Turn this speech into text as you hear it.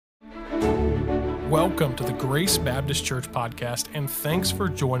Welcome to the Grace Baptist Church podcast, and thanks for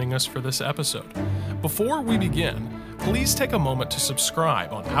joining us for this episode. Before we begin, please take a moment to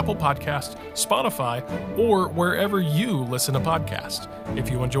subscribe on Apple Podcasts, Spotify, or wherever you listen to podcasts.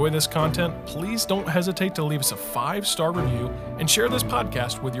 If you enjoy this content, please don't hesitate to leave us a 5-star review and share this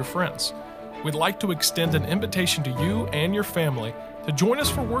podcast with your friends. We'd like to extend an invitation to you and your family to join us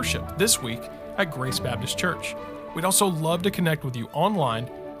for worship this week at Grace Baptist Church. We'd also love to connect with you online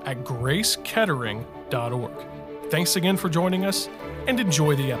at gracekettering.org. Thanks again for joining us, and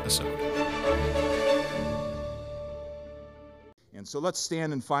enjoy the episode. And so let's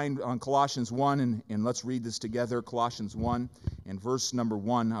stand and find on Colossians 1, and let's read this together. Colossians 1 and verse number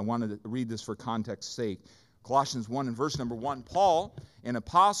 1. I wanted to read this for context's sake. Colossians 1 and verse number 1. Paul, an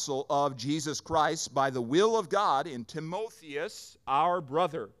apostle of Jesus Christ, by the will of God, and Timotheus, our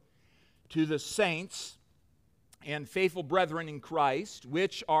brother, to the saints and faithful brethren in Christ,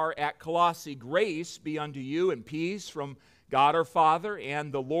 which are at Colossae, grace be unto you and peace from God our Father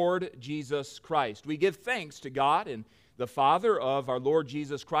and the Lord Jesus Christ. We give thanks to God and the Father of our Lord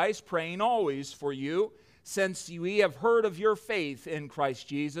Jesus Christ, praying always for you, since we have heard of your faith in Christ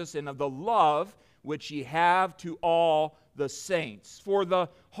Jesus and of the love which ye have to all the saints, for the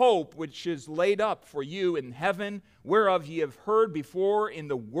hope which is laid up for you in heaven, whereof ye have heard before in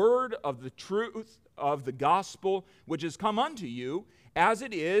the word of the truth of the gospel, which is come unto you, as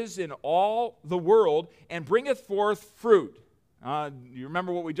it is in all the world, and bringeth forth fruit. You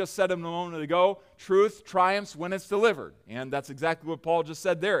remember what we just said a moment ago? Truth triumphs when it's delivered. And that's exactly what Paul just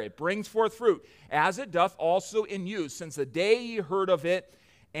said there. It brings forth fruit, as it doth also in you, since the day ye heard of it,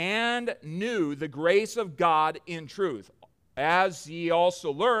 and knew the grace of God in truth. As ye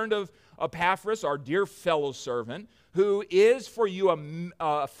also learned of Epaphras, our dear fellow servant, who is for you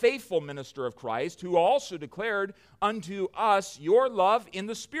a faithful minister of Christ, who also declared unto us your love in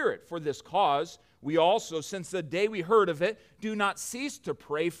the Spirit. For this cause we also, since the day we heard of it, do not cease to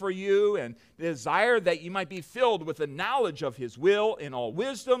pray for you, and desire that you might be filled with the knowledge of His will in all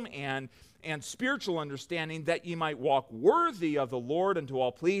wisdom and spiritual understanding, that ye might walk worthy of the Lord unto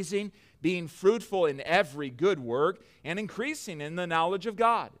all pleasing, being fruitful in every good work, and increasing in the knowledge of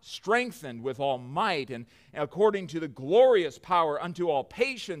God, strengthened with all might, and according to the glorious power unto all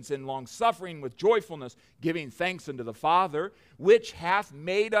patience and long-suffering with joyfulness, giving thanks unto the Father, which hath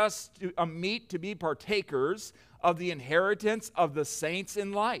made us meet to be partakers of the inheritance of the saints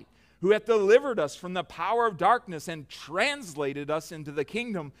in light, who hath delivered us from the power of darkness and translated us into the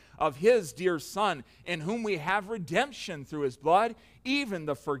kingdom of His dear Son, in whom we have redemption through His blood, even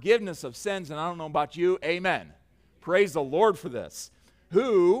the forgiveness of sins. And I don't know about you, amen. Praise the Lord for this.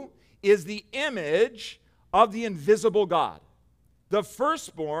 Who is the image of the invisible God, the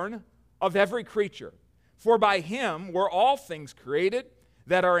firstborn of every creature. For by Him were all things created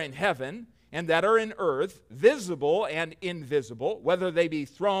that are in heaven and that are in earth, visible and invisible, whether they be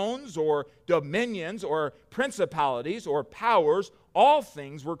thrones or dominions or principalities or powers. All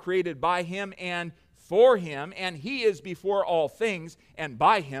things were created by Him and for Him, and He is before all things, and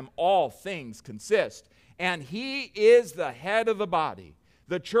by Him all things consist. And He is the head of the body,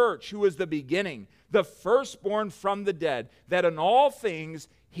 the church, who is the beginning, the firstborn from the dead, that in all things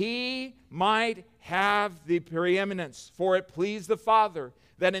He might have the preeminence. For it pleased the Father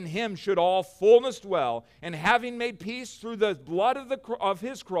that in Him should all fullness dwell, and having made peace through the blood of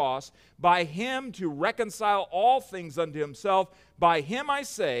His cross, by Him to reconcile all things unto Himself. By Him I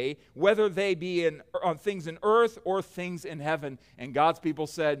say, whether they be things in earth or things in heaven. And God's people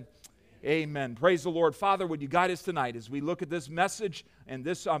said, amen. Praise the Lord. Father, would you guide us tonight as we look at this message and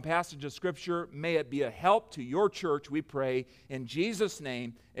this passage of Scripture? May it be a help to your church, we pray. In Jesus'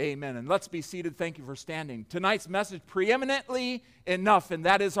 name, amen. And let's be seated. Thank you for standing. Tonight's message, preeminently enough, and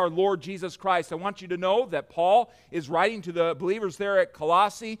that is our Lord Jesus Christ. I want you to know that Paul is writing to the believers there at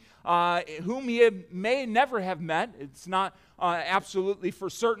Colossae, whom he may never have met. It's not absolutely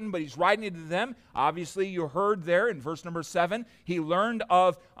for certain, but he's writing to them. Obviously, you heard there in verse number 7, he learned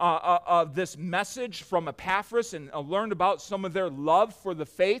of this message from Epaphras and learned about some of their love for the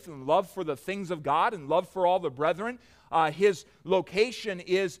faith and love for the things of God and love for all the brethren. His location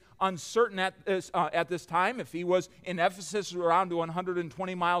is uncertain at this time. If he was in Ephesus around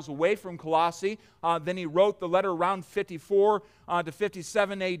 120 miles away from Colossae, then he wrote the letter around 54 to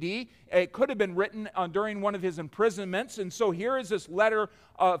 57 A.D. It could have been written during one of his imprisonments. And so here is this letter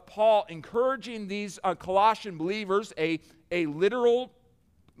of Paul encouraging these Colossian believers, a literal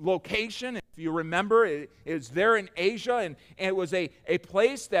location, if you remember, it was there in Asia, and it was a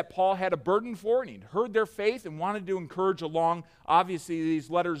place that Paul had a burden for, and he'd heard their faith and wanted to encourage along. Obviously, these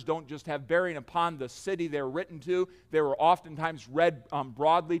letters don't just have bearing upon the city they're written to. They were oftentimes read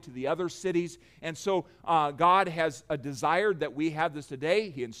broadly to the other cities. And so God has desired that we have this today.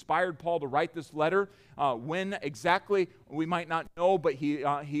 He inspired Paul to write this letter. When exactly, we might not know, but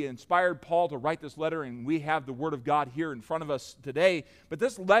he inspired Paul to write this letter, and we have the Word of God here in front of us today. But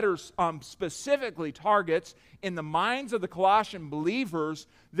this letter specifically targets, in the minds of the Colossian believers,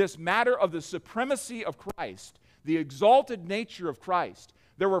 this matter of the supremacy of Christ, the exalted nature of Christ.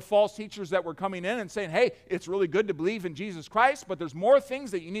 There were false teachers that were coming in and saying, hey, it's really good to believe in Jesus Christ, but there's more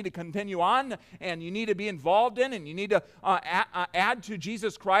things that you need to continue on and you need to be involved in, and you need to add to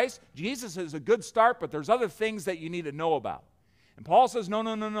Jesus Christ. Jesus is a good start, but there's other things that you need to know about. And Paul says,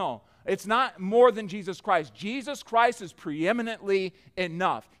 no. It's not more than Jesus Christ. Jesus Christ is preeminently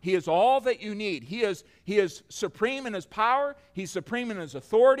enough. He is all that you need. He is supreme in His power. He's supreme in His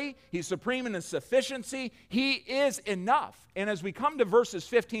authority. He's supreme in His sufficiency. He is enough. And as we come to verses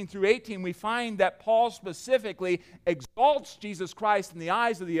 15 through 18, we find that Paul specifically exalts Jesus Christ in the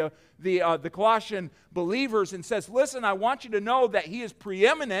eyes of the Colossian believers and says, listen, I want you to know that He is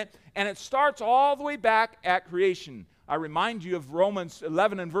preeminent, and it starts all the way back at creation. I remind you of Romans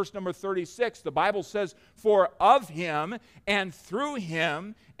 11 and verse number 36. The Bible says, for of Him and through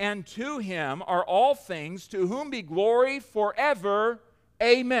Him and to Him are all things, to whom be glory forever.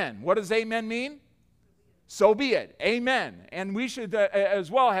 Amen. What does amen mean? So be it. Amen. And we should as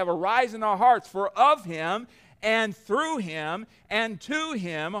well have a rise in our hearts. For of Him and through Him and to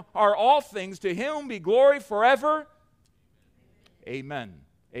Him are all things, to Him be glory forever. Amen.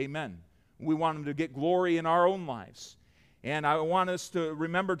 Amen. We want Him to get glory in our own lives. And I want us to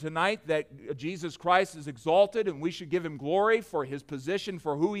remember tonight that Jesus Christ is exalted, and we should give Him glory for His position,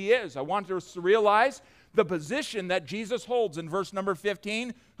 for who He is. I want us to realize the position that Jesus holds in verse number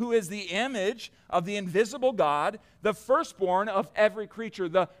 15, who is the image of the invisible God, the firstborn of every creature.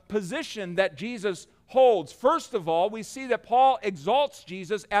 The position that Jesus holds. First of all, we see that Paul exalts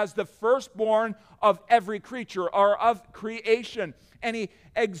Jesus as the firstborn of every creature, or of creation. And he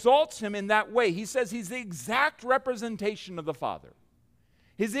exalts Him in that way. He says He's the exact representation of the Father.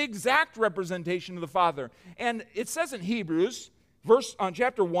 He's the exact representation of the Father. And it says in Hebrews,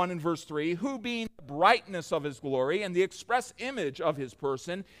 chapter 1 and verse 3, who being the brightness of His glory and the express image of His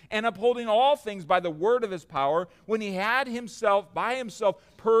person, and upholding all things by the word of His power, when He had by Himself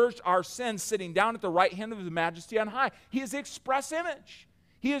purged our sins, sitting down at the right hand of His majesty on high. He is the express image.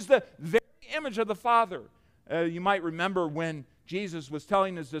 He is the very image of the Father. You might remember when Jesus was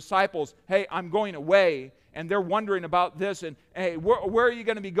telling His disciples, hey, I'm going away, and they're wondering about this, and hey, where are you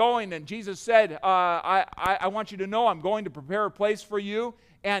going to be going? And Jesus said, I want you to know I'm going to prepare a place for you.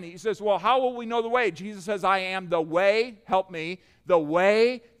 And He says, well, how will we know the way? Jesus says, I am the way, help me, the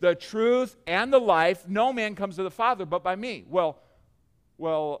way, the truth, and the life. No man comes to the Father but by me. Well,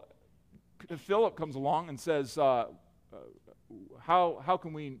 Philip comes along and says, how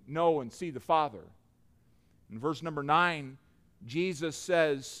can we know and see the Father? In verse number 9, Jesus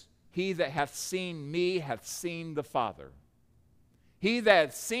says, he that hath seen me hath seen the Father. He that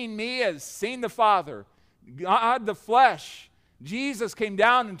hath seen me has seen the Father. God the flesh. Jesus came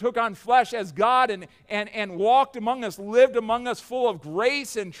down and took on flesh as God and walked among us, lived among us full of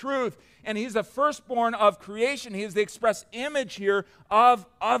grace and truth. And He's the firstborn of creation. He is the express image here of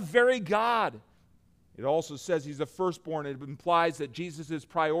very God. It also says He's the firstborn. It implies that Jesus is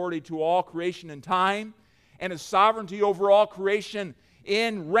priority to all creation and time, and His sovereignty over all creation.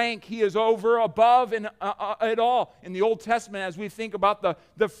 In rank, He is above and it all. In the Old Testament, as we think about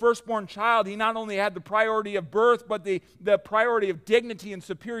the firstborn child, he not only had the priority of birth, but the priority of dignity and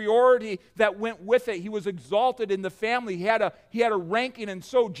superiority that went with it. He was exalted in the family. He had a ranking, and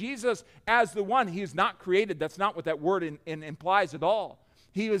so Jesus, as the one, He is not created. That's not what that word implies at all.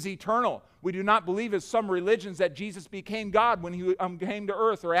 He is eternal. We do not believe, as some religions, that Jesus became God when He came to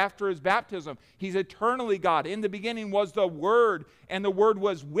earth or after His baptism. He's eternally God. In the beginning was the Word, and the Word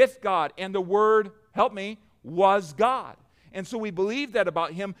was with God, and the Word, help me, was God. And so we believe that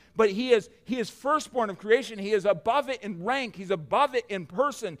about Him, but He is firstborn of creation. He is above it in rank. He's above it in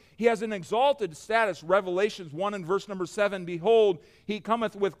person. He has an exalted status. Revelations 1 and verse number 7, behold, He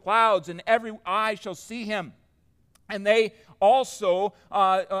cometh with clouds, and every eye shall see Him. And they also,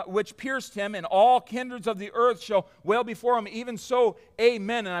 which pierced Him, and all kindreds of the earth shall wail before Him. Even so,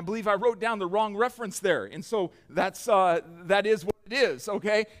 amen. And I believe I wrote down the wrong reference there. And so that is what it is,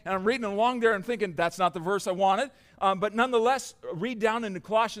 okay? And I'm reading along there and thinking, that's not the verse I wanted. But nonetheless, read down into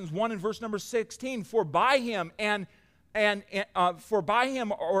Colossians 1 and verse number 16. For by Him and For by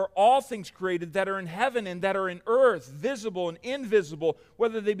him are all things created that are in heaven and that are in earth, visible and invisible,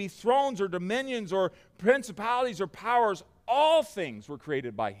 whether they be thrones or dominions or principalities or powers, all things were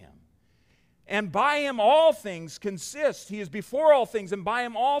created by him. And by him all things consist. He is before all things, and by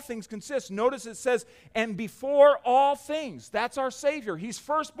him all things consist. Notice it says, and before all things. That's our Savior. He's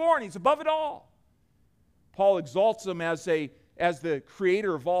firstborn. He's above it all. Paul exalts him as the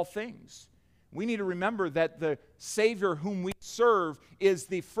creator of all things. We need to remember that the Savior whom we serve is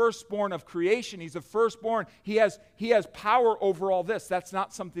the firstborn of creation. He's the firstborn. He has power over all this. That's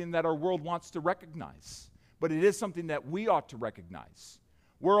not something that our world wants to recognize, but it is something that we ought to recognize.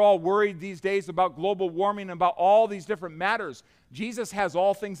 We're all worried these days about global warming and about all these different matters. Jesus has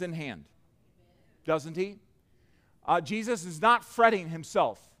all things in hand, doesn't he? Jesus is not fretting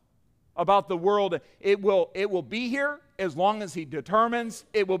himself about the world. It will be here as long as he determines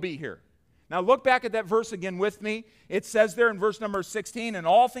it will be here. Now look back at that verse again with me. It says there in verse number 16, and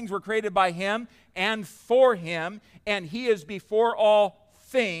all things were created by him and for him, and he is before all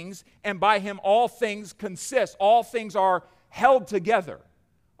things, and by him all things consist. All things are held together.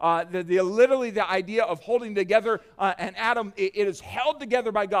 Literally the idea of holding together an atom, it is held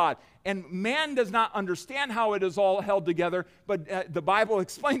together by God. And man does not understand how it is all held together, but the Bible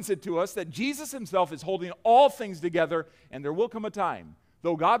explains it to us that Jesus himself is holding all things together, and there will come a time,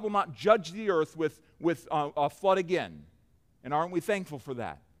 though God will not judge the earth with a flood again, and aren't we thankful for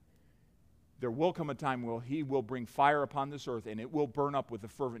that? There will come a time where he will bring fire upon this earth, and it will burn up with a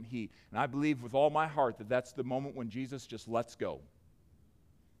fervent heat. And I believe with all my heart that that's the moment when Jesus just lets go.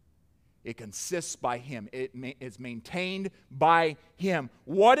 It consists by him. It is maintained by him.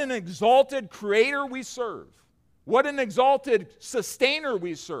 What an exalted creator we serve. What an exalted sustainer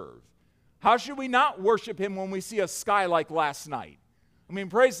we serve. How should we not worship him when we see a sky like last night? I mean,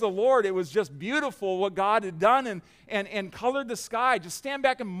 praise the Lord. It was just beautiful what God had done and colored the sky. Just stand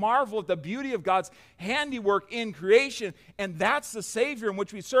back and marvel at the beauty of God's handiwork in creation. And that's the Savior in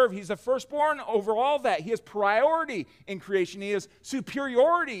which we serve. He's the firstborn over all that. He has priority in creation. He has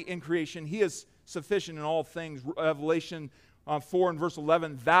superiority in creation. He is sufficient in all things. Revelation 4 and verse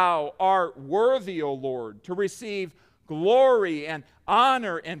 11, thou art worthy, O Lord, to receive glory and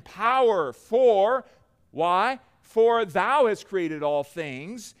honor and power for, why? For thou hast created all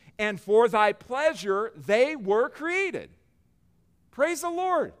things, and for thy pleasure they were created. Praise the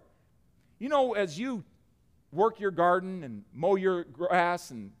Lord. You know, as you work your garden and mow your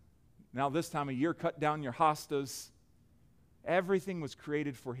grass, and now this time of year cut down your hostas, everything was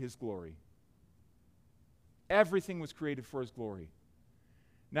created for his glory. Everything was created for his glory.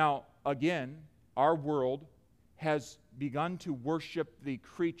 Now, again, our world has begun to worship the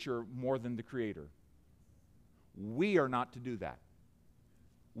creature more than the creator. We are not to do that.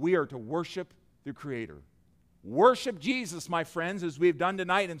 We are to worship the Creator. Worship Jesus, my friends, as we've done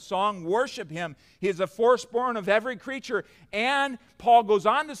tonight in song. Worship him. He is the firstborn of every creature. And Paul goes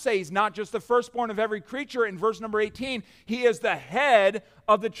on to say he's not just the firstborn of every creature. In verse number 18, he is the head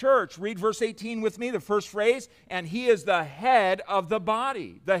of the church. Read verse 18 with me, the first phrase. And he is the head of the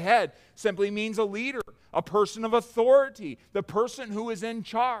body. The head simply means a leader, a person of authority, the person who is in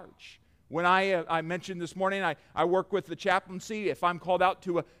charge. When I mentioned this morning, I work with the chaplaincy. If I'm called out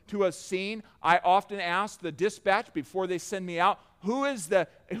to a scene, I often ask the dispatch before they send me out, who is the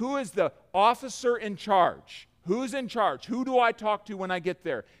officer in charge? Who's in charge? Who do I talk to when I get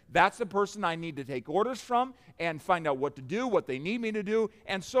there? That's the person I need to take orders from and find out what to do, what they need me to do,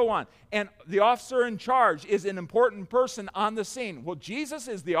 and so on. And the officer in charge is an important person on the scene. Well, Jesus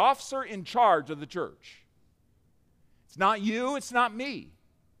is the officer in charge of the church. It's not you, it's not me.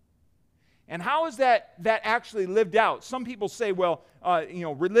 And how is that actually lived out? Some people say, well,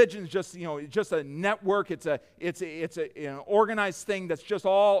 religion's just a network. It's an organized thing that's just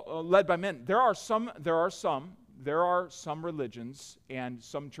all led by men. There are some religions and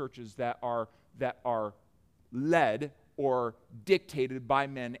some churches that are led or dictated by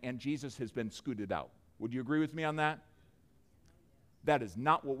men, and Jesus has been scooted out. Would you agree with me on that? That is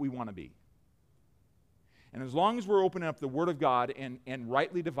not what we want to be. And as long as we're opening up the Word of God and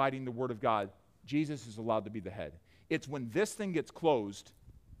rightly dividing the Word of God, Jesus is allowed to be the head. It's when this thing gets closed,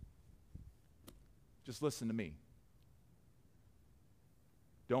 just listen to me.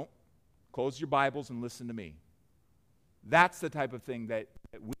 Don't close your Bibles and listen to me. That's the type of thing that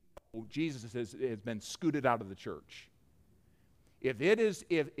Jesus has been scooted out of the church. If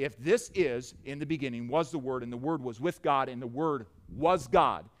this is, in the beginning, was the Word, and the Word was with God, and the Word was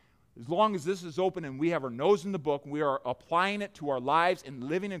God, as long as this is open and we have our nose in the book, and we are applying it to our lives and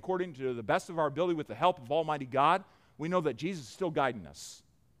living according to the best of our ability with the help of Almighty God, we know that Jesus is still guiding us.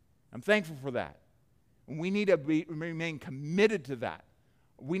 I'm thankful for that. And we need to remain committed to that.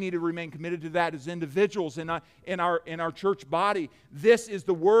 We need to remain committed to that as individuals in our church body. This is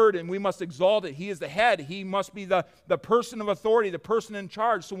the Word, and we must exalt it. He is the head. He must be the person of authority, the person in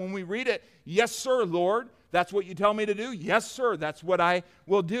charge. So when we read it, yes, sir, Lord, that's what you tell me to do? Yes, sir, that's what I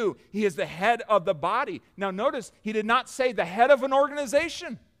will do. He is the head of the body. Now notice, he did not say the head of an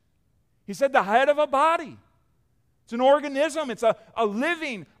organization. He said the head of a body. It's an organism. It's a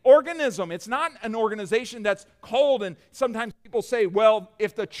living organism. It's not an organization that's cold. And sometimes people say, well,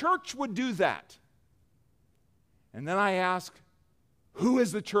 if the church would do that. And then I ask, who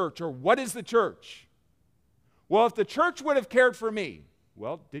is the church, or what is the church? Well, if the church would have cared for me,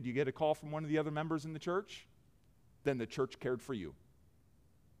 well, did you get a call from one of the other members in the church? Then the church cared for you.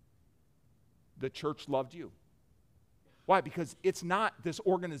 The church loved you. Why? Because it's not this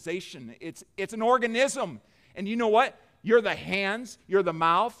organization. It's an organism. And you know what? You're the hands, you're the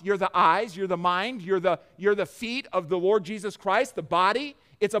mouth, you're the eyes, you're the mind, you're the feet of the Lord Jesus Christ, the body.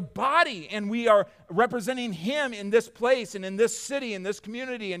 It's a body, and we are representing Him in this place and in this city, in this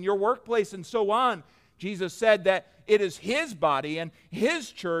community, in your workplace, and so on. Jesus said that it is His body and His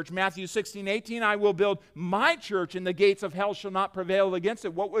church. Matthew 16:18, I will build my church, and the gates of hell shall not prevail against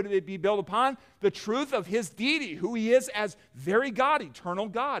it. What would it be built upon? The truth of His deity, who He is as very God, eternal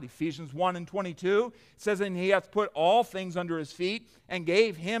God. Ephesians 1:22 says, and He hath put all things under His feet, and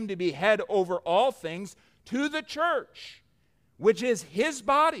gave Him to be head over all things to the church, which is His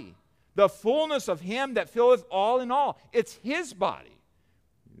body, the fullness of Him that filleth all in all. It's His body.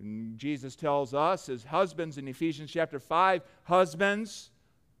 Jesus tells us as husbands in Ephesians chapter 5, husbands,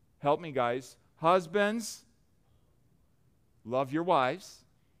 help me guys, husbands, love your wives,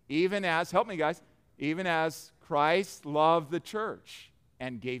 even as, help me guys, even as Christ loved the church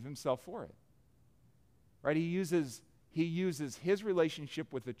and gave Himself for it. Right? He uses His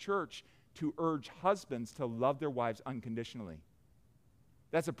relationship with the church to urge husbands to love their wives unconditionally.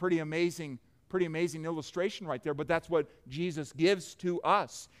 That's a pretty amazing illustration right there, but that's what Jesus gives to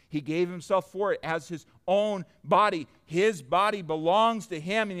us. He gave Himself for it as His own body. His body belongs to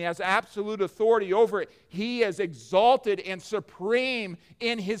Him, and He has absolute authority over it. He is exalted and supreme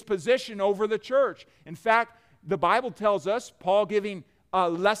in His position over the church. In fact, the Bible tells us, Paul giving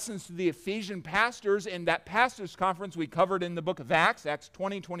lessons to the Ephesian pastors in that pastors' conference we covered in the book of Acts, Acts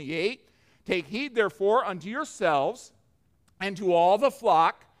 20:28. Take heed, therefore, unto yourselves and to all the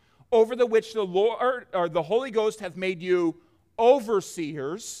flock over the which the Lord or the Holy Ghost hath made you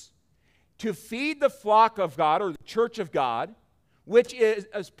overseers, to feed the flock of God, or the church of God, which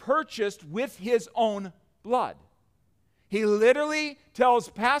is purchased with His own blood. He literally tells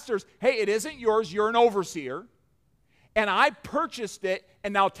pastors, hey, it isn't yours, you're an overseer, and I purchased it,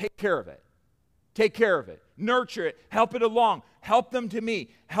 and now take care of it. Take care of it. Nurture it. Help it along. Help them to me.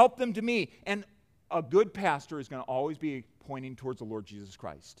 Help them to me. And a good pastor is going to always be pointing towards the Lord Jesus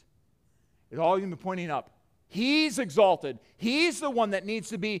Christ. It's all going to be pointing up. He's exalted. He's the one that needs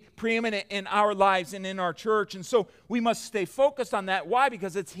to be preeminent in our lives and in our church. And so we must stay focused on that. Why?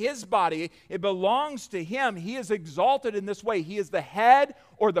 Because it's His body. It belongs to Him. He is exalted in this way. He is the head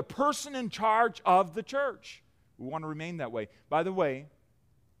or the person in charge of the church. We want to remain that way. By the way,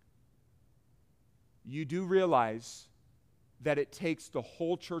 you do realize that it takes the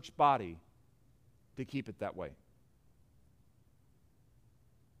whole church body to keep it that way.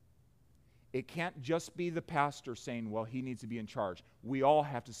 It can't just be the pastor saying, well, he needs to be in charge. We all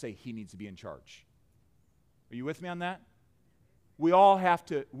have to say he needs to be in charge. Are you with me on that? We all have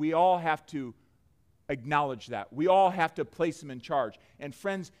to acknowledge that. We all have to place him in charge. And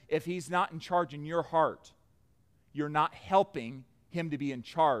friends, if he's not in charge in your heart, you're not helping him to be in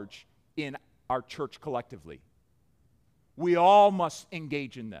charge in our church collectively. We all must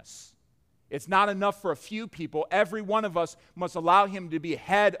engage in this. It's not enough for a few people. Every one of us must allow him to be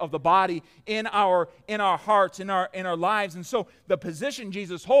head of the body in our hearts, in our lives. And so the position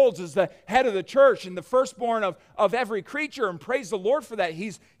Jesus holds is the head of the church and the firstborn of every creature. And praise the Lord for that.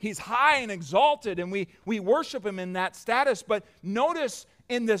 He's high and exalted, and we worship him in that status. But notice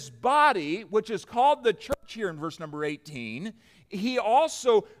in this body, which is called the church here in verse number 18, he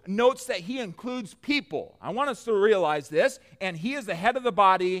also notes that he includes people. I want us to realize this. And he is the head of the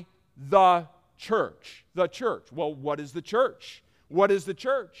body, the church. The church. Well, what is the church? What is the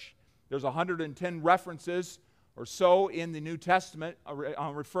church? There's 110 references or so in the New Testament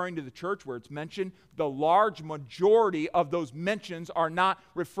referring to the church where it's mentioned. The large majority of those mentions are not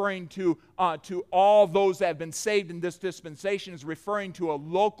referring to all those that have been saved in this dispensation. It's referring to a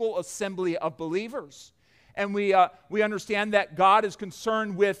local assembly of believers. And we understand that God is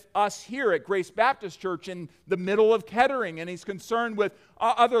concerned with us here at Grace Baptist Church in the middle of Kettering, and He's concerned with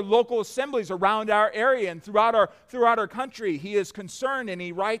other local assemblies around our area and throughout our country. He is concerned, and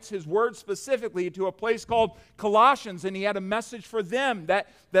He writes His word specifically to a place called Colossians, and He had a message for them that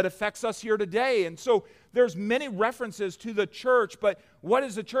affects us here today. And so there's many references to the church, but what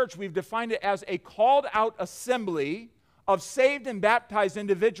is the church? We've defined it as a called out assembly of saved and baptized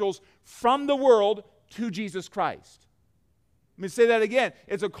individuals from the world to Jesus Christ. Let me say that again.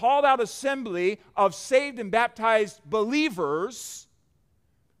 It's a called out assembly of saved and baptized believers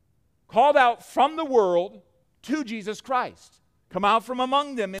called out from the world to Jesus Christ. Come out from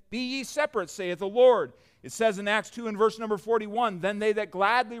among them and be ye separate, saith the Lord. It says in Acts 2 and verse number 41, then they that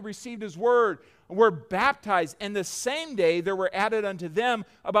gladly received His word were baptized, and the same day there were added unto them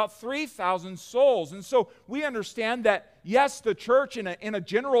about 3,000 souls. And so we understand that, yes, the church in a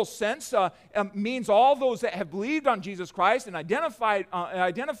general sense means all those that have believed on Jesus Christ and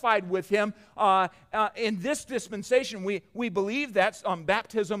identified with Him. In this dispensation, we believe that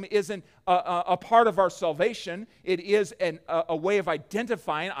baptism isn't a part of our salvation. It is a way of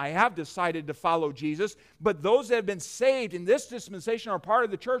identifying, I have decided to follow Jesus. But those that have been saved in this dispensation are part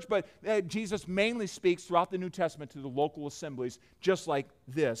of the church, but Jesus mainly speaks throughout the New Testament to the local assemblies, just like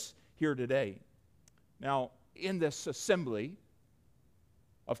this here today. Now, in this assembly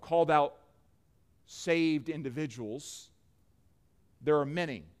of called out saved individuals, there are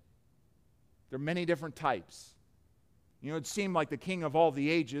many. There are many different types. You know, it seemed like the King of all the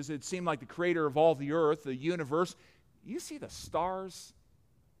ages. It seemed like the creator of all the earth, the universe. You see the stars?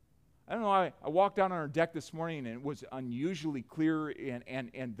 I don't know, I walked out on our deck this morning and it was unusually clear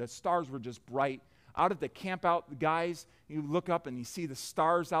and the stars were just bright. Out at the camp out, guys, you look up and you see the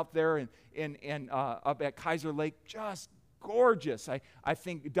stars out there and up at Kaiser Lake, just gorgeous. I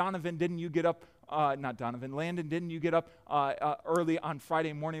think, Donovan, didn't you get up, not Donovan, Landon, didn't you get up early on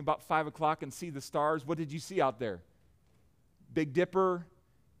Friday morning about 5 o'clock and see the stars? What did you see out there? Big Dipper,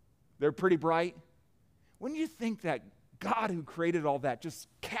 they're pretty bright. Wouldn't you think that God who created all that just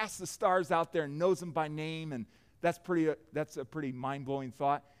casts the stars out there and knows them by name, and that's a pretty mind-blowing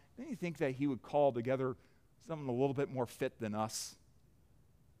thought. Don't you think that He would call together something a little bit more fit than us?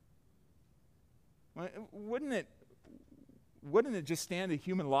 Wouldn't it just stand to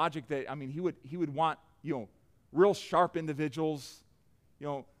human logic that, I mean, He would want, real sharp individuals,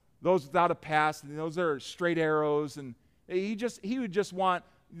 those without a past, and those that are straight arrows, and He would just want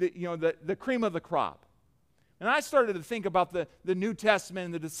the cream of the crop. And I started to think about the New Testament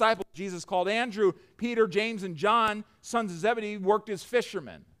and the disciples Jesus called. Andrew, Peter, James, and John, sons of Zebedee, worked as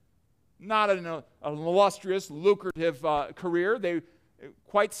fishermen. Not an illustrious, lucrative career. They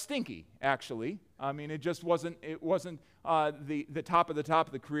quite stinky, actually. I mean, it wasn't the top of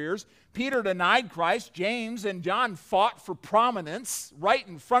the careers. Peter denied Christ. James and John fought for prominence right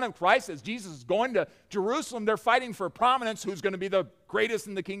in front of Christ. As Jesus is going to Jerusalem, they're fighting for prominence. Who's going to be the greatest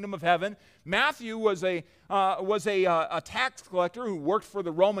in the kingdom of heaven? Matthew was a tax collector who worked for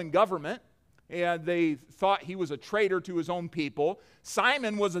the Roman government, and they thought he was a traitor to his own people.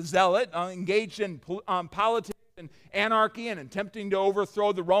 Simon was a zealot, engaged in politics and anarchy and attempting to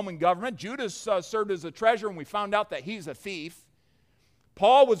overthrow the Roman government. Judas served as a treasurer, and we found out that he's a thief.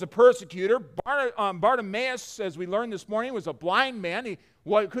 Paul was a persecutor. Bartimaeus, as we learned this morning, was a blind man.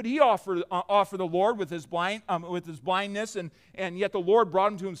 What could he offer the Lord with his blindness? And yet the Lord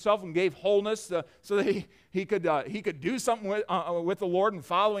brought him to Himself and gave wholeness so that he could do something with the Lord and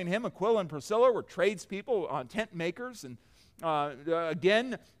following Him. Aquila and Priscilla were tradespeople, tent makers, and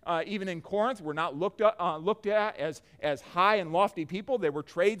again, even in Corinth, were not looked at as high and lofty people. They were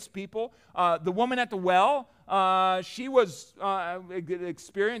tradespeople. The woman at the well, she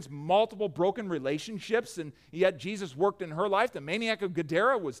experienced multiple broken relationships, and yet Jesus worked in her life. The maniac of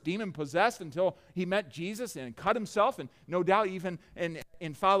Gadara was demon-possessed until he met Jesus and cut himself, and no doubt even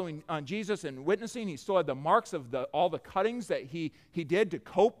in following Jesus and witnessing, he still had the marks of all the cuttings that he did to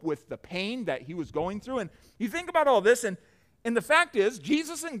cope with the pain that he was going through. And you think about all this, and the fact is,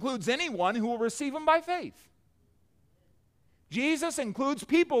 Jesus includes anyone who will receive Him by faith. Jesus includes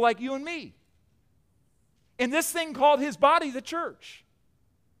people like you and me in this thing called His body, the church.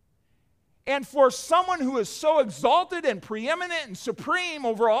 And for someone who is so exalted and preeminent and supreme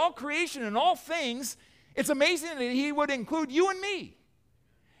over all creation and all things, it's amazing that He would include you and me.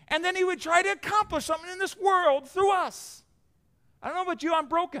 And then He would try to accomplish something in this world through us. I don't know about you, I'm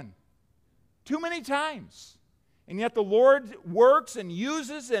broken. Too many times. And yet the Lord works and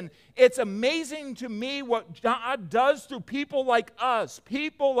uses, and it's amazing to me what God does through people like us,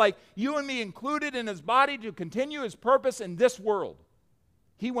 people like you and me included in His body to continue His purpose in this world.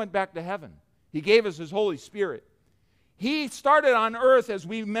 He went back to heaven. He gave us His Holy Spirit. He started on earth, as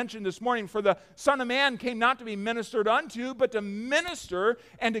we mentioned this morning, for the Son of Man came not to be ministered unto, but to minister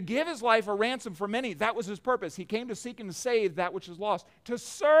and to give His life a ransom for many. That was His purpose. He came to seek and to save that which is lost. To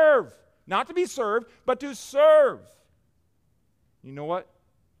serve. Not to be served, but to serve. You know what?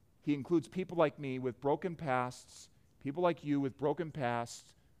 He includes people like me with broken pasts, people like you with broken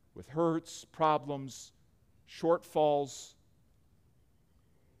pasts, with hurts, problems, shortfalls.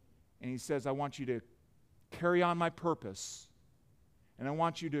 And He says, I want you to carry on my purpose, and I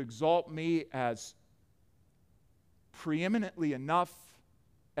want you to exalt me as preeminently enough,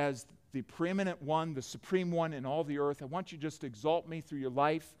 as the preeminent one, the supreme one in all the earth. I want you just to exalt me through your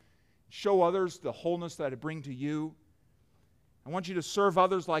life, show others the wholeness that I bring to you. I want you to serve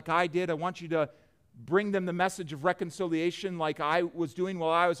others like I did. I want you to bring them the message of reconciliation like I was doing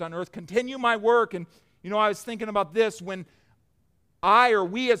while I was on earth. Continue my work. And, I was thinking about this when I or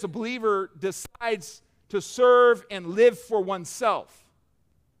we as a believer decides to serve and live for oneself,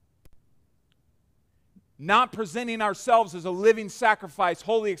 not presenting ourselves as a living sacrifice,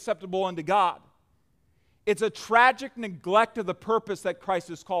 wholly acceptable unto God. It's a tragic neglect of the purpose that Christ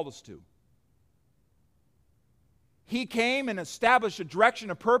has called us to. He came and established a direction,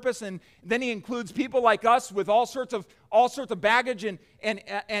 a purpose, and then He includes people like us with all sorts of baggage and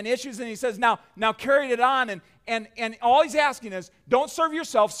issues, and He says, now carry it on, and all He's asking is, don't serve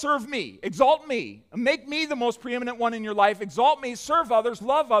yourself, serve me, exalt me, make me the most preeminent one in your life, exalt me, serve others,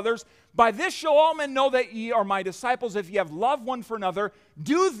 love others. By this shall all men know that ye are my disciples, if ye have love one for another.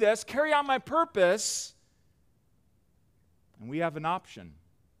 Do this, carry on my purpose, and we have an option.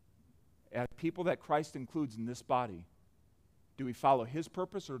 As people that Christ includes in this body, do we follow His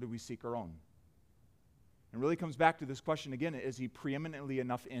purpose or do we seek our own? It really comes back to this question again, is He preeminently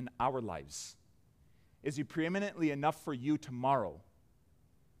enough in our lives? Is He preeminently enough for you tomorrow?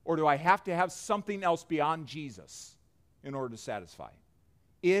 Or do I have to have something else beyond Jesus in order to satisfy?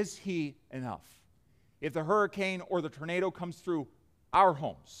 Is He enough? If the hurricane or the tornado comes through our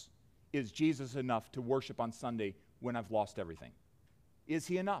homes, is Jesus enough to worship on Sunday when I've lost everything? Is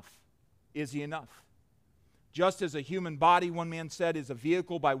He enough? Is He enough? Just as a human body, one man said, is a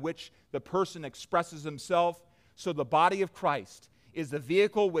vehicle by which the person expresses himself, so the body of Christ is the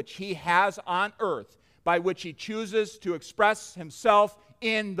vehicle which He has on earth by which He chooses to express Himself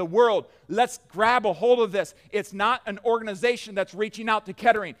in the world. Let's grab a hold of this. It's not an organization that's reaching out to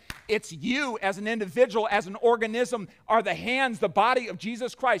Kettering. It's you as an individual, as an organism, are the hands, the body of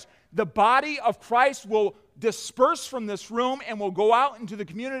Jesus Christ. The body of Christ will disperse from this room and will go out into the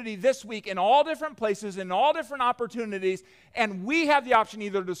community this week in all different places, in all different opportunities, and we have the option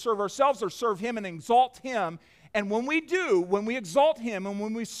either to serve ourselves or serve Him and exalt Him. And when we do, when we exalt Him and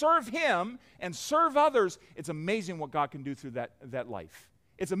when we serve Him and serve others, it's amazing what God can do through that life.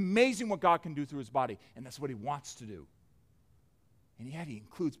 It's amazing what God can do through His body, and that's what He wants to do. And yet He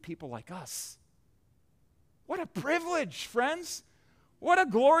includes people like us. What a privilege, friends. What a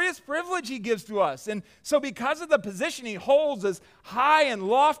glorious privilege He gives to us. And so because of the position He holds as high and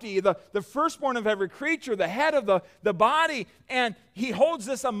lofty, the firstborn of every creature, the head of the body, and He holds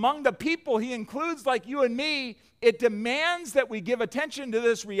this among the people He includes like you and me, it demands that we give attention to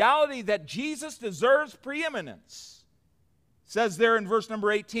this reality that Jesus deserves preeminence. It says there in verse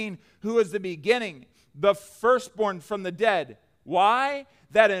number 18, who is the beginning, the firstborn from the dead. Why?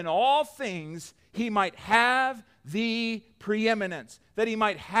 That in all things He might have the preeminence. That He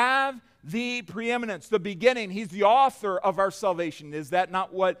might have the preeminence, the beginning. He's the author of our salvation. Is that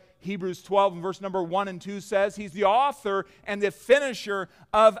not what Hebrews 12 and verse number 1 and 2 says? He's the author and the finisher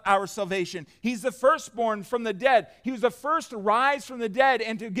of our salvation. He's the firstborn from the dead. He was the first to rise from the dead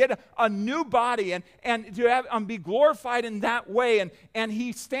and to get a new body and to have, be glorified in that way. And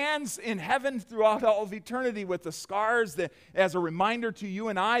He stands in heaven throughout all of eternity with the scars that, as a reminder to you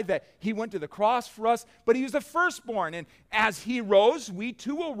and I that He went to the cross for us. But He was the firstborn. And as He rose, we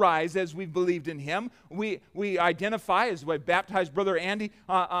too will rise as we've believed in Him. We identify, as we baptized Brother Andy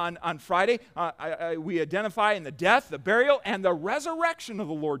on Friday, we identify in the death, the burial, and the resurrection of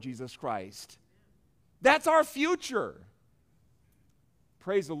the Lord Jesus Christ. That's our future.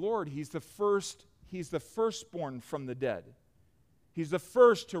 Praise the Lord. He's the firstborn from the dead. He's the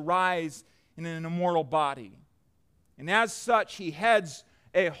first to rise in an immortal body. And as such, He heads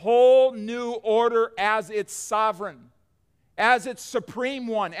a whole new order as its sovereign, as its supreme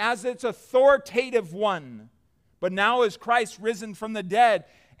one, as its authoritative one. But now is Christ risen from the dead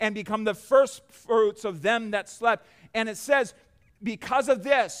and become the first fruits of them that slept. And it says, because of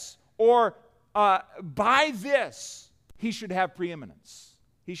this, or by this, He should have preeminence.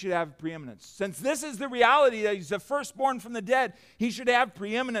 he should have preeminence. Since this is the reality that he's the firstborn from the dead, he should have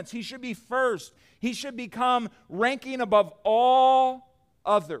preeminence. He should be first. He should become ranking above all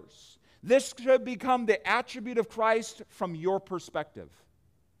others. This should become the attribute of Christ from your perspective.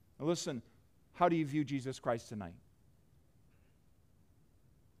 Now listen, how do you view Jesus Christ tonight?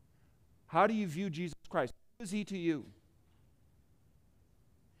 How do you view Jesus Christ? Who is he to you?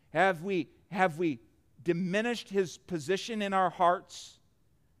 Have we diminished his position in our hearts?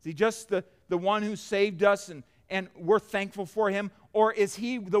 Is he just the one who saved us and we're thankful for him? Or is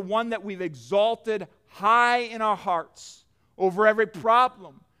he the one that we've exalted high in our hearts over every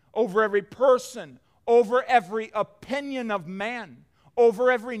problem, over every person, over every opinion of man,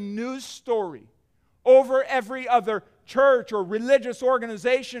 over every news story, over every other church or religious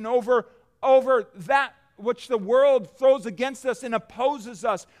organization, over that which the world throws against us and opposes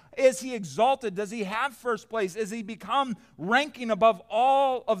us? Is he exalted? Does he have first place? Is he become ranking above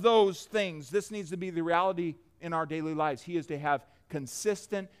all of those things? This needs to be the reality in our daily lives. He is to have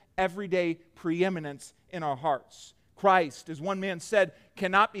consistent, everyday preeminence in our hearts. Christ, as one man said,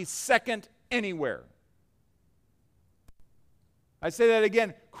 cannot be second anywhere. I say that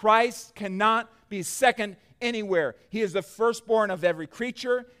again. Christ cannot be second anywhere. He is the firstborn of every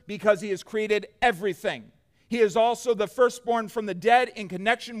creature because he has created everything. He is also the firstborn from the dead in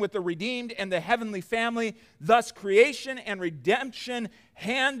connection with the redeemed and the heavenly family. Thus, creation and redemption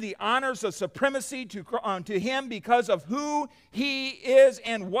hand the honors of supremacy to him because of who he is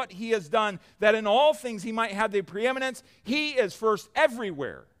and what he has done, that in all things he might have the preeminence. He is first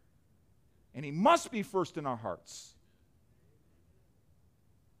everywhere, and he must be first in our hearts.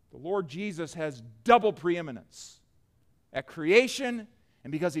 The Lord Jesus has double preeminence at creation,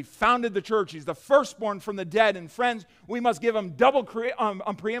 and because he founded the church, he's the firstborn from the dead. And friends, we must give him double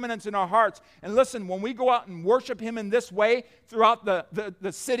preeminence in our hearts. And listen, when we go out and worship him in this way throughout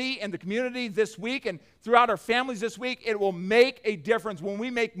the city and the community this week and throughout our families this week, it will make a difference. When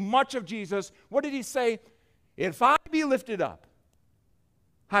we make much of Jesus, what did he say? If I be lifted up,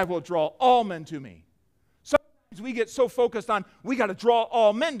 I will draw all men to me. Sometimes we get so focused on, we got to draw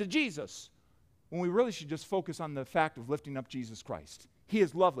all men to Jesus, when we really should just focus on the fact of lifting up Jesus Christ. He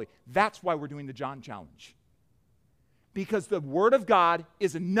is lovely. That's why we're doing the John Challenge. Because the Word of God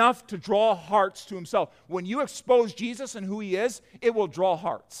is enough to draw hearts to himself. When you expose Jesus and who he is, it will draw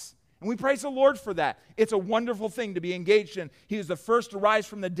hearts. And we praise the Lord for that. It's a wonderful thing to be engaged in. He is the first to rise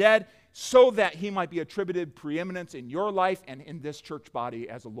from the dead so that he might be attributed preeminence in your life and in this church body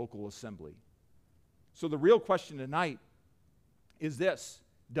as a local assembly. So the real question tonight is this: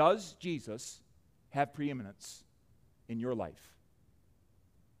 does Jesus have preeminence in your life?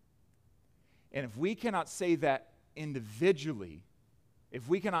 And if we cannot say that individually, if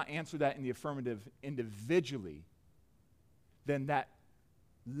we cannot answer that in the affirmative individually, then that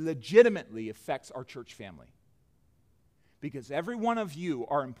legitimately affects our church family. Because every one of you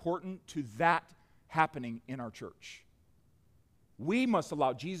are important to that happening in our church. We must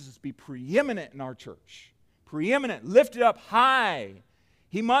allow Jesus to be preeminent in our church. Preeminent, lifted up high.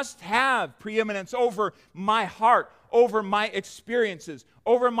 He must have preeminence over my heart, over my experiences,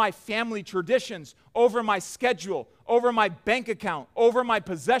 over my family traditions, over my schedule, over my bank account, over my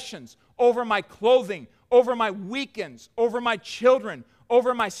possessions, over my clothing, over my weekends, over my children,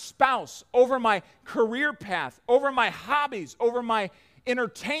 over my spouse, over my career path, over my hobbies, over my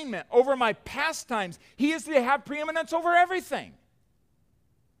entertainment, over my pastimes. He is to have preeminence over everything.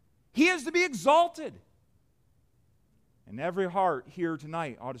 He is to be exalted. And every heart here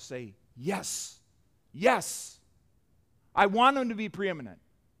tonight ought to say, yes, yes. I want him to be preeminent.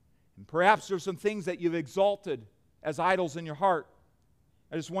 And perhaps there's some things that you've exalted as idols in your heart.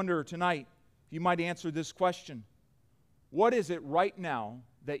 I just wonder tonight if you might answer this question. What is it right now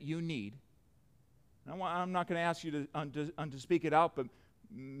that you need? I'm not going to ask you to speak it out, but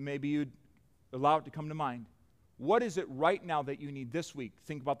maybe you'd allow it to come to mind. What is it right now that you need this week?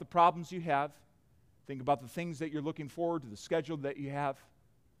 Think about the problems you have. Think about the things that you're looking forward to, the schedule that you have.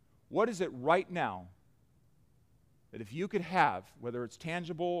 What is it right now that if you could have, whether it's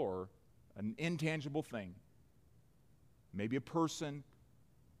tangible or an intangible thing, maybe a person,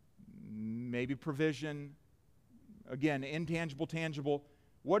 maybe provision, again, intangible, tangible,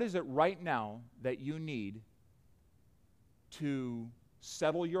 what is it right now that you need to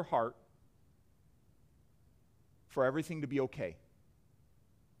settle your heart for everything to be okay?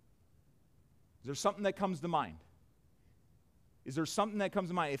 Is there something that comes to mind? Is there something that comes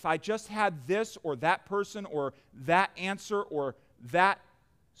to mind? If I just had this or that person or that answer or that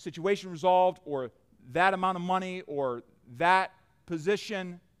situation resolved or that amount of money or that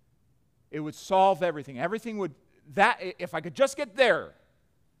position, it would solve everything. Everything would, that, if I could just get there,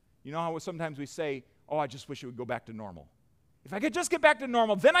 You know how sometimes we say, oh, I just wish it would go back to normal. If I could just get back to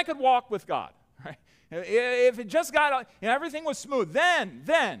normal, then I could walk with God. Right? If it just got, everything was smooth,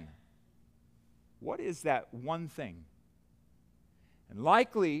 then, what is that one thing? And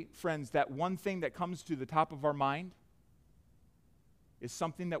likely, friends, that one thing that comes to the top of our mind is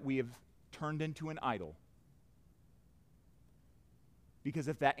something that we have turned into an idol. Because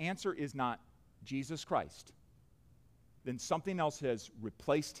if that answer is not Jesus Christ, then something else has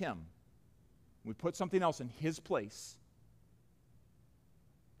replaced him. We put something else in his place.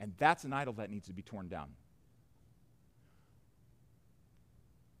 And that's an idol that needs to be torn down.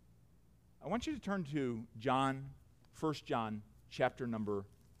 I want you to turn to John, 1 John, chapter number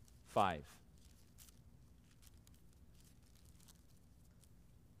 5.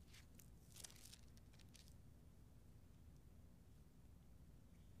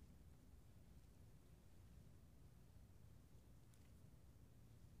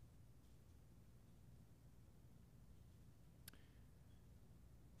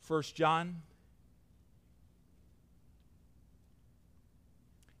 First John.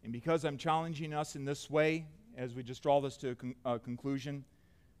 And because I'm challenging us in this way, as we just draw this to a conclusion,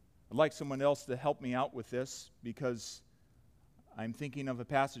 I'd like someone else to help me out with this, because I'm thinking of a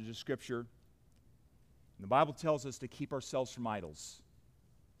passage of Scripture. The Bible tells us to keep ourselves from idols.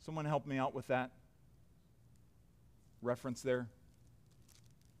 Someone help me out with that reference there.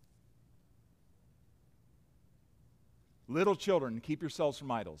 Little children, keep yourselves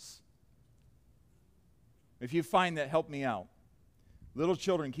from idols. If you find that, help me out. Little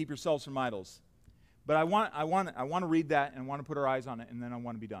children, keep yourselves from idols. But I want to read that, and I want to put our eyes on it, and then I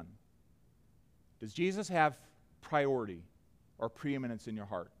want to be done. Does Jesus have priority or preeminence in your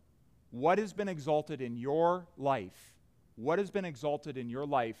heart? What has been exalted in your life? What has been exalted in your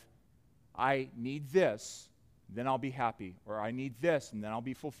life? I need this, then I'll be happy. Or I need this, and then I'll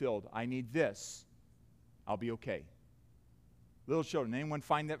be fulfilled. I need this, I'll be okay. Little children, anyone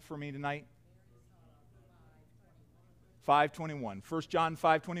find that for me tonight? 5:21. 1 John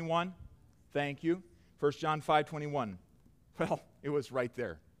 5:21. Thank you. 1 John 5:21. Well, it was right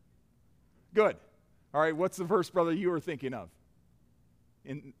there. Good. All right, what's the verse, brother, you were thinking of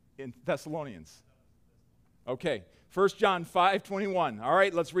in Thessalonians? Okay, 1 John 5:21. All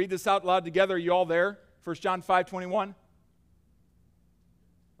right, let's read this out loud together. Are you all there? 1 John 5:21.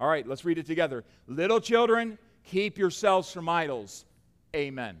 All right, let's read it together. Little children, keep yourselves from idols.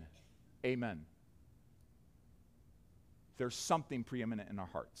 Amen. Amen. There's something preeminent in our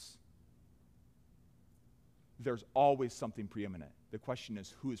hearts. There's always something preeminent. The question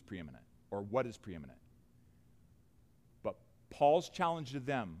is, who is preeminent, or what is preeminent? But Paul's challenge to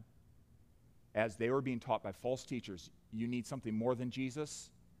them, as they were being taught by false teachers, you need something more than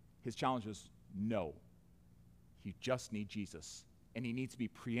Jesus. His challenge is, no. You just need Jesus. And he needs to be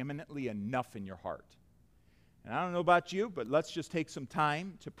preeminently enough in your heart. And I don't know about you, but let's just take some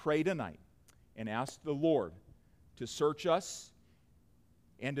time to pray tonight and ask the Lord to search us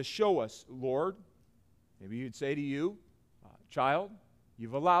and to show us, Lord, maybe you'd say to you, child,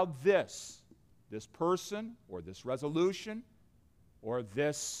 you've allowed this person or this resolution or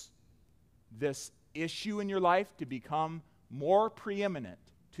this issue in your life to become more preeminent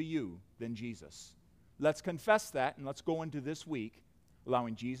to you than Jesus. Let's confess that, and let's go into this week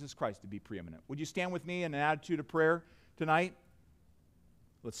allowing Jesus Christ to be preeminent. Would you stand with me in an attitude of prayer tonight?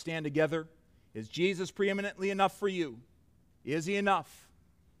 Let's stand together. Is Jesus preeminently enough for you? Is he enough?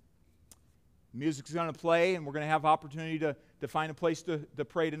 Music's going to play, and we're going to have opportunity to find a place to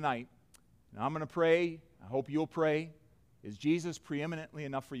pray tonight. Now I'm going to pray. I hope you'll pray. Is Jesus preeminently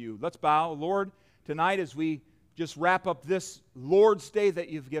enough for you? Let's bow. Lord, tonight as we just wrap up this Lord's Day that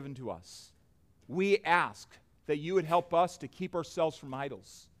you've given to us, we ask that you would help us to keep ourselves from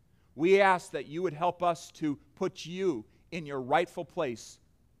idols. We ask that you would help us to put you in your rightful place,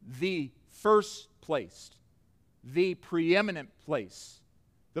 the first place, the preeminent place,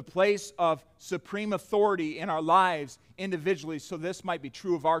 the place of supreme authority in our lives individually, so this might be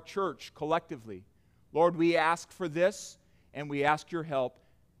true of our church collectively. Lord, we ask for this, and we ask your help,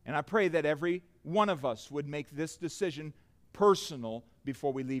 and I pray that every one of us would make this decision personal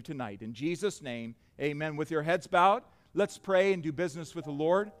before we leave tonight. In Jesus' name, amen. With your heads bowed, let's pray and do business with the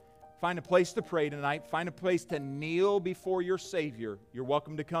Lord. Find a place to pray tonight. Find a place to kneel before your Savior. You're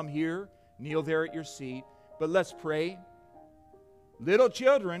welcome to come here, kneel there at your seat, but let's pray. Little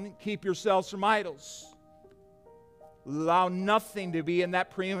children, keep yourselves from idols. Allow nothing to be in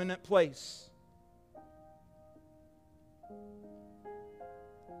that preeminent place.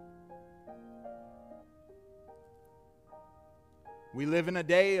 We live in a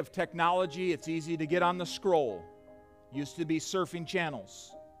day of technology. It's easy to get on the scroll. Used to be surfing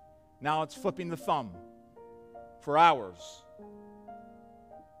channels. Now it's flipping the thumb for hours.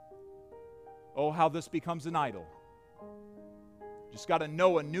 Oh, how this becomes an idol. Just got to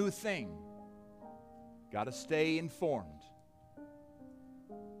know a new thing. Got to stay informed.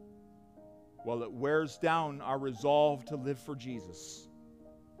 Well, it wears down our resolve to live for Jesus.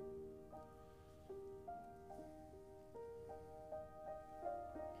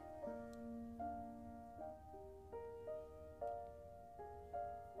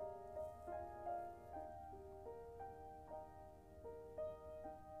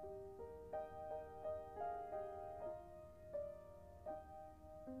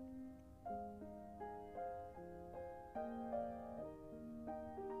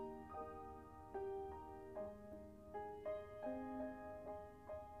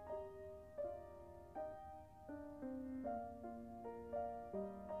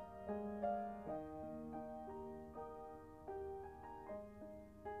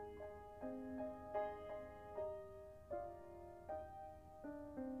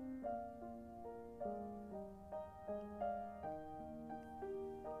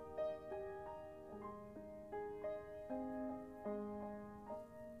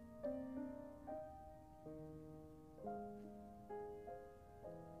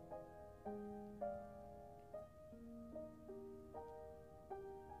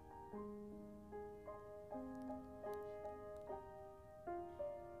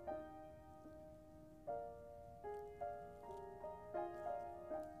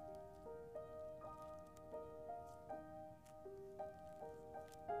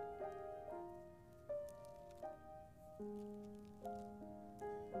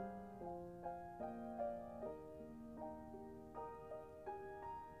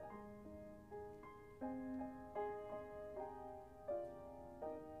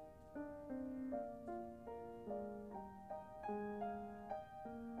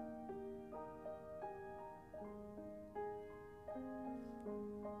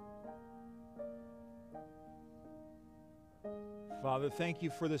 Father, thank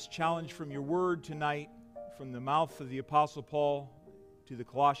you for this challenge from your word tonight, from the mouth of the Apostle Paul to the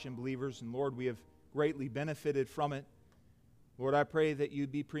Colossian believers. And Lord, we have greatly benefited from it. Lord, I pray that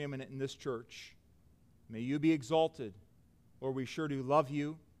you'd be preeminent in this church. May you be exalted. Lord, we sure do love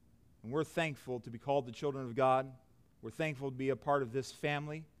you, and we're thankful to be called the children of God. We're thankful to be a part of this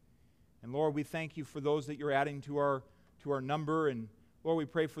family. And Lord, we thank you for those that you're adding to our number. And Lord, we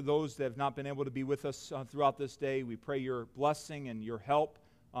pray for those that have not been able to be with us throughout this day. We pray your blessing and your help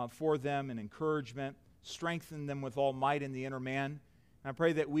for them and encouragement. Strengthen them with all might in the inner man. And I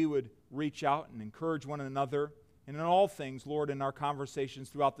pray that we would reach out and encourage one another. And in all things, Lord, in our conversations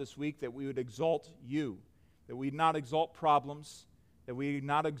throughout this week, that we would exalt you. That we would not exalt problems. That we would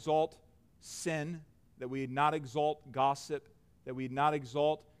not exalt sin. That we would not exalt gossip. That we would not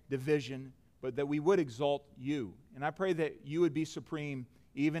exalt division. But that we would exalt you. And I pray that you would be supreme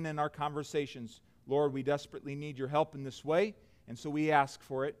even in our conversations. Lord, we desperately need your help in this way, and so we ask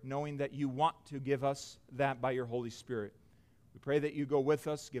for it, knowing that you want to give us that by your Holy Spirit. We pray that you go with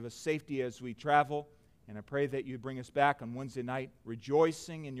us, give us safety as we travel, and I pray that you bring us back on Wednesday night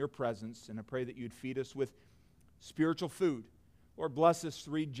rejoicing in your presence, and I pray that you'd feed us with spiritual food. Lord, bless this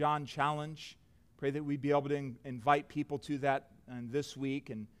Read John challenge. Pray that we'd be able to invite people to that this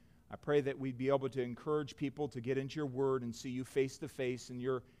week, and I pray that we'd be able to encourage people to get into your word and see you face to face in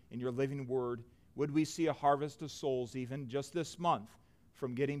your living word. Would we see a harvest of souls even just this month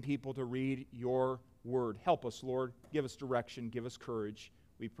from getting people to read your word? Help us, Lord. Give us direction. Give us courage,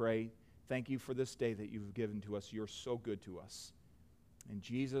 we pray. Thank you for this day that you've given to us. You're so good to us. In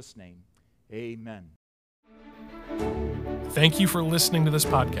Jesus' name, amen. Thank you for listening to this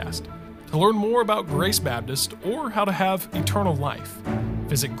podcast. To learn more about Grace Baptist or how to have eternal life,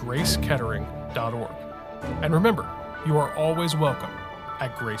 visit gracekettering.org. And remember, you are always welcome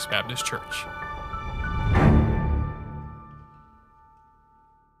at Grace Baptist Church.